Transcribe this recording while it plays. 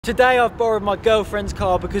Today I've borrowed my girlfriend's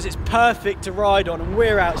car because it's perfect to ride on and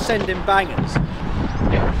we're out sending bangers.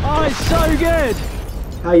 Oh, it's so good!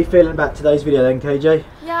 How are you feeling about today's video then, KJ?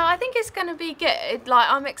 Yeah, I think it's going to be good. Like,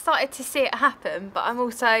 I'm excited to see it happen, but I'm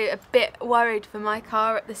also a bit worried for my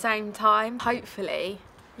car at the same time. Hopefully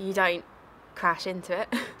you don't crash into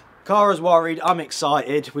it. Cara's worried, I'm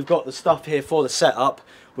excited. We've got the stuff here for the setup,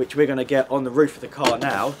 which we're going to get on the roof of the car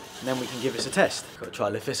now, and then we can give this a test. Got to try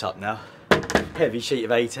to lift this up now. Heavy sheet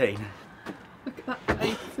of 18. Look at that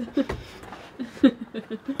face.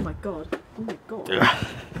 Oh my god. Oh my god.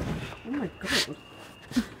 Oh my god.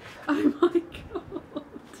 Oh my god.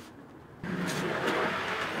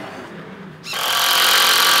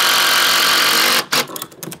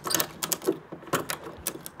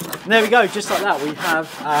 And there we go, just like that we have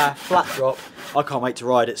a flat drop. I can't wait to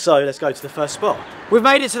ride it, so let's go to the first spot. We've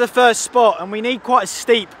made it to the first spot and we need quite a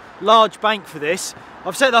steep, large bank for this.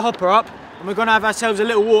 I've set the hopper up and we're going to have ourselves a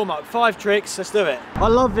little warm up. 5 tricks, let's do it. I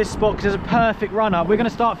love this spot because it's a perfect run up. We're going to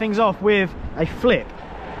start things off with a flip.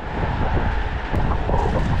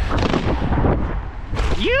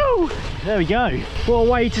 You! There we go. What a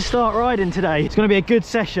way to start riding today. It's going to be a good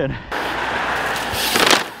session.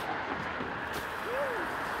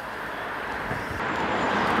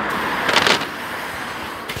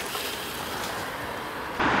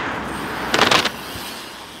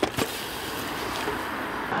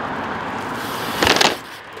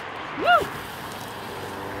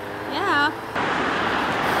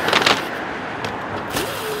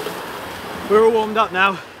 We're all warmed up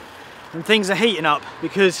now and things are heating up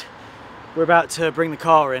because we're about to bring the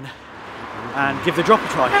car in and give the drop a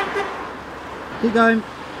try. Keep going.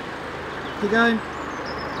 Keep going.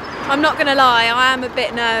 I'm not gonna lie, I am a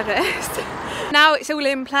bit nervous. Now it's all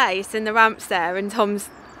in place and the ramp's there and Tom's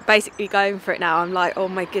basically going for it now. I'm like, oh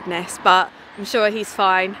my goodness, but I'm sure he's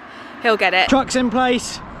fine. He'll get it. Truck's in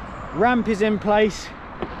place, ramp is in place.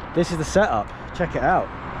 This is the setup, check it out.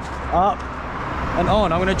 Up and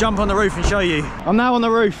on. I'm going to jump on the roof and show you. I'm now on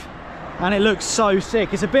the roof and it looks so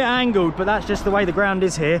sick. It's a bit angled, but that's just the way the ground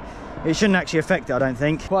is here. It shouldn't actually affect it, I don't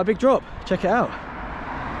think. What a big drop, check it out.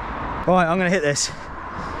 Right, I'm going to hit this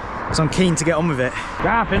because I'm keen to get on with it.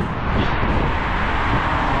 Grapping.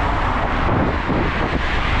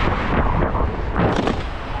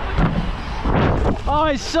 Oh,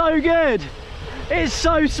 it's so good. It's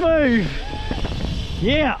so smooth.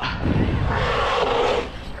 Yeah.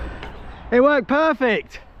 It worked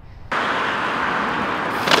perfect. Oh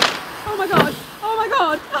my god. Oh my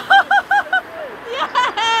god.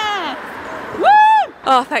 Yes! Woo!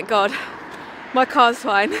 Oh, thank god. My car's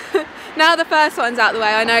fine. Now the first one's out the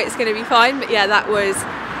way, I know it's going to be fine, but yeah, that was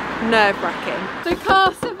nerve-wracking. The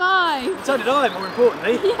car survived. So did I, more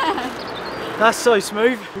importantly. Yeah. That's so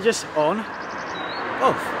smooth. You're just on,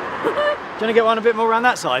 off. Do you want to get one a bit more around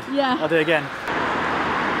that side? Yeah. I'll do it again.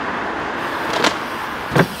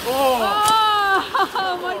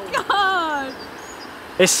 Oh my god!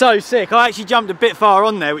 It's so sick. I actually jumped a bit far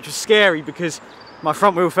on there, which was scary because my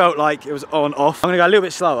front wheel felt like it was on off. I'm gonna go a little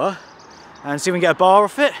bit slower and see if we can get a bar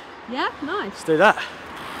off it. Yeah, nice. Let's do that.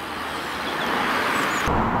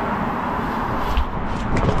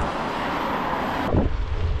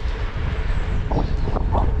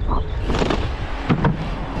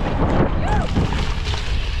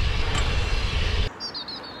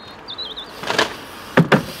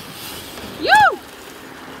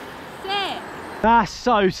 That's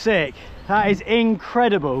so sick. That is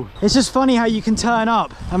incredible. It's just funny how you can turn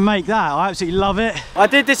up and make that. I absolutely love it. I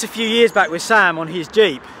did this a few years back with Sam on his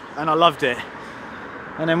Jeep and I loved it.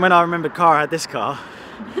 And then when I remembered Cara had this car,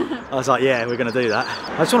 I was like, yeah, we're gonna do that.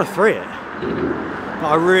 I just want to free it. But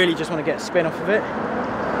I really just want to get a spin off of it.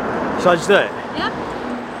 Shall I just do it? Yeah.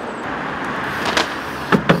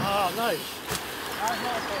 Oh no.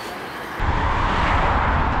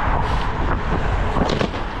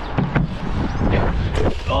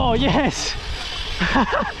 Oh yes!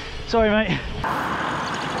 Sorry mate.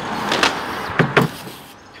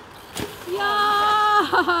 Yo!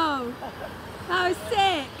 That was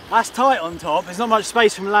sick! That's tight on top, there's not much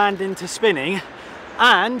space from landing to spinning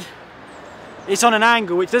and it's on an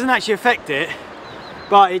angle which doesn't actually affect it,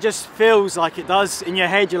 but it just feels like it does. In your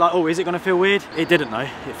head you're like, oh, is it going to feel weird? It didn't though,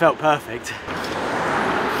 it felt perfect.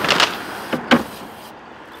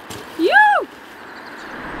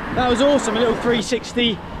 That was awesome, a little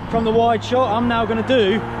 360 from the wide shot. I'm now going to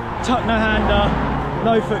do tuck no hander,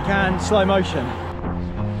 no foot can, slow motion.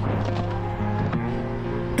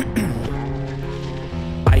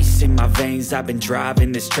 Ice in my veins, I've been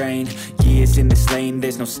driving this train. Years in this lane,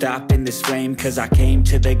 there's no stopping this flame. Cause I came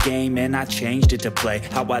to the game and I changed it to play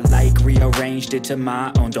how I like, rearranged it to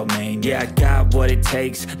my own domain. Yeah, I got what it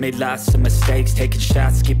takes, made lots of mistakes, taking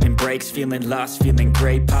shots, skipping breaks, feeling lost, feeling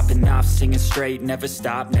great, popping off, singing straight, never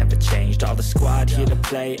stopped, never changed. All the squad here to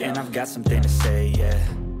play, and I've got something to say, yeah.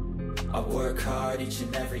 I work hard each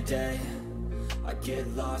and every day. I get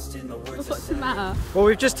lost in the words. What's the matter? Well,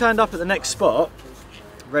 we've just turned up at the next spot,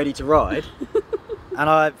 ready to ride, and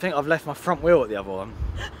I think I've left my front wheel at the other one.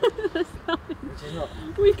 That's nice.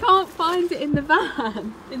 We can't find it in the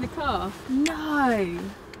van, in the car. No.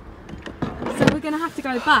 So we're going to have to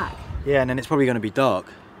go back. Yeah, and then it's probably going to be dark.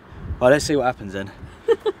 Right, let's see what happens then.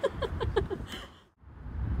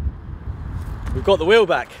 We've got the wheel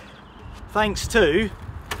back. Thanks to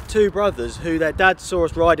two brothers who their dad saw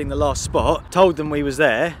us riding the last spot, told them we was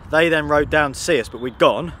there. They then rode down to see us, but we'd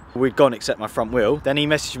gone. We'd gone except my front wheel. Then he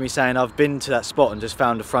messaged me saying I've been to that spot and just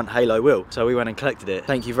found a front halo wheel. So we went and collected it.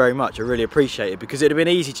 Thank you very much, I really appreciate it, because it'd have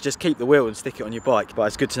been easy to just keep the wheel and stick it on your bike. But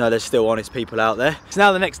it's good to know there's still honest people out there. It's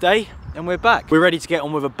now the next day and we're back. We're ready to get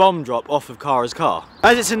on with a bomb drop off of Kara's car.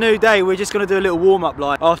 As it's a new day, we're just gonna do a little warm-up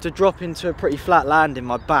line. After dropping to a pretty flat landing,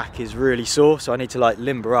 my back is really sore, so I need to like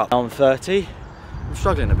limber up. Now I'm 30, I'm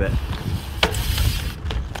struggling a bit.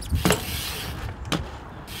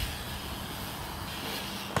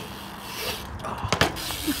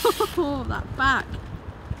 Oh, that back.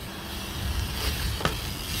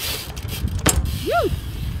 Woo!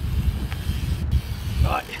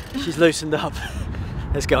 Right, she's loosened up.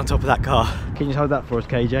 Let's get on top of that car. Can you just hold that for us,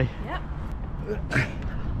 KJ? Yep.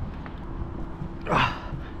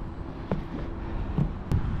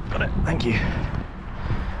 Got it, thank you.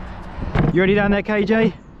 You ready down there,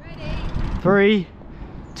 KJ? Ready. 3,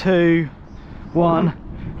 2,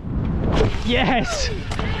 1. Yes!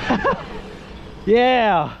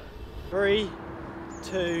 Yeah! 3,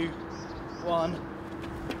 2, 1.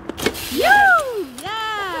 You!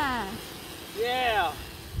 Yeah! Yeah!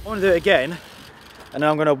 I want to do it again, and then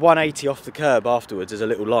I'm going to 180 off the curb afterwards as a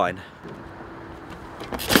little line.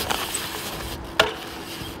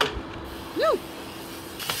 You!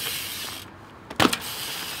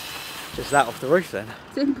 Just that off the roof then.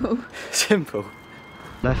 Simple. Simple.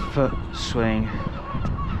 Left foot swing.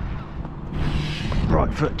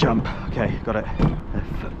 Right foot jump. Okay, got it.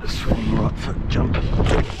 Left foot swing, right foot jump.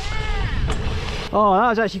 Oh, that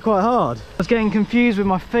was actually quite hard. I was getting confused with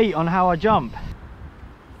my feet on how I jump.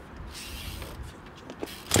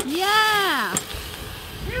 Yeah!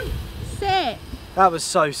 Sick! That was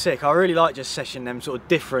so sick. I really like just sessioning them sort of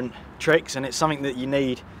different tricks, and it's something that you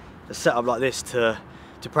need a setup like this to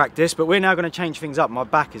practice. But we're now going to change things up. My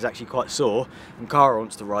back is actually quite sore and Cara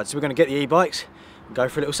wants to ride, so we're going to get the e-bikes and go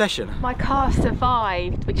for a little session. My car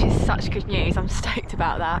survived, which is such good news. I'm stoked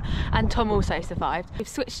about that. And Tom also survived. We've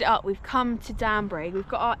switched it up. We've come to Danbury. We've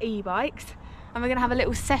got our e-bikes and we're going to have a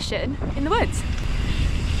little session in the woods.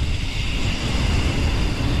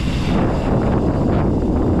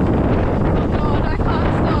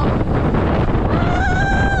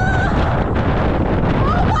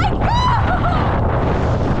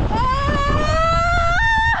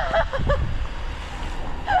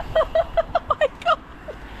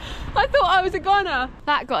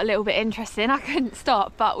 That got a little bit interesting. I couldn't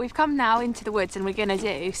stop, but we've come now into the woods and we're gonna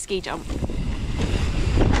do ski jump.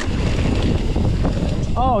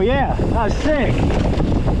 Oh yeah, that was sick.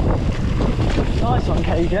 Nice one,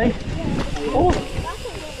 KJ. Oh,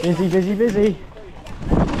 busy, busy, busy.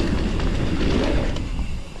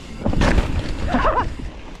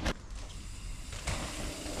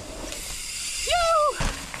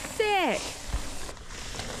 Sick.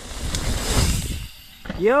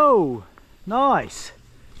 Yo. Nice.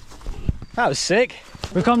 That was sick.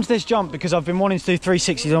 We've come to this jump because I've been wanting to do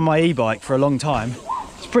 360s on my e-bike for a long time.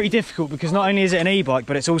 It's pretty difficult because not only is it an e-bike,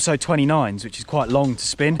 but it's also 29s, which is quite long to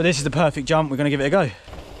spin. But this is the perfect jump. We're going to give it a go.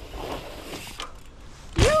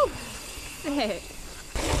 Woo! Sick.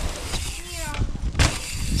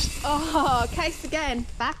 Oh, case again.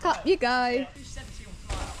 Back up you go.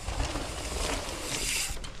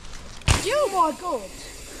 Oh my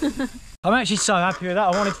God. I'm actually so happy with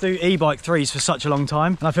that. I wanted to do e-bike 3s for such a long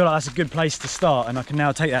time, and I feel like that's a good place to start, and I can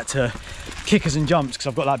now take that to kickers and jumps because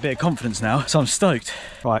I've got that bit of confidence now, so I'm stoked.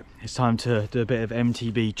 Right, it's time to do a bit of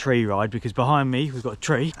MTB tree ride because behind me we've got a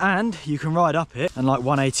tree and you can ride up it and like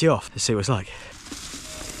 180 off. Let's see what it's like.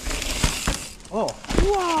 Oh.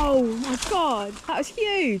 Whoa, my God, that was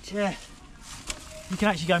huge. Yeah. You can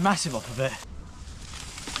actually go massive off of it.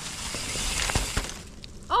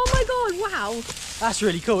 Oh my God, wow. That's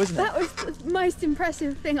really cool, isn't it? That was the most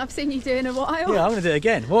impressive thing I've seen you do in a while. Yeah, I'm going to do it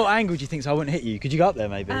again. What angle do you think so I wouldn't hit you? Could you go up there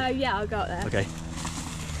maybe? Yeah, I'll go up there. Okay.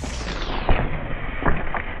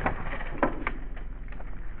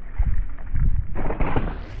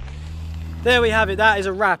 There we have it. That is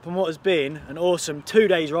a wrap on what has been an awesome 2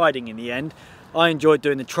 days riding in the end. I enjoyed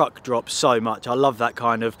doing the truck drop so much. I love that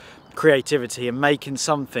kind of creativity and making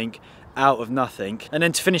something out of nothing. And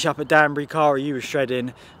then to finish up at Danbury, Cara, you were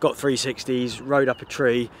shredding, got 360s, rode up a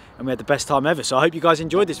tree, and we had the best time ever. So I hope you guys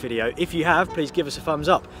enjoyed this video. If you have, please give us a thumbs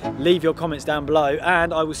up, leave your comments down below,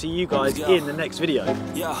 and I will see you guys in the next video.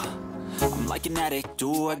 I'm like an addict,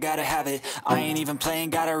 do I gotta have it. I ain't even playing,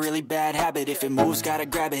 got a really bad habit. If it moves, gotta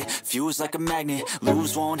grab it, fuse like a magnet.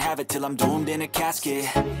 Lose, won't have it till I'm doomed in a casket.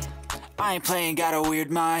 I ain't playing, got a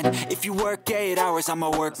weird mind. If you work 8 hours,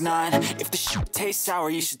 I'ma work 9. If the shit tastes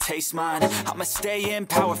sour, you should taste mine. I'ma stay in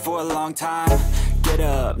power for a long time. Get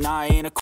up, nah, I ain't a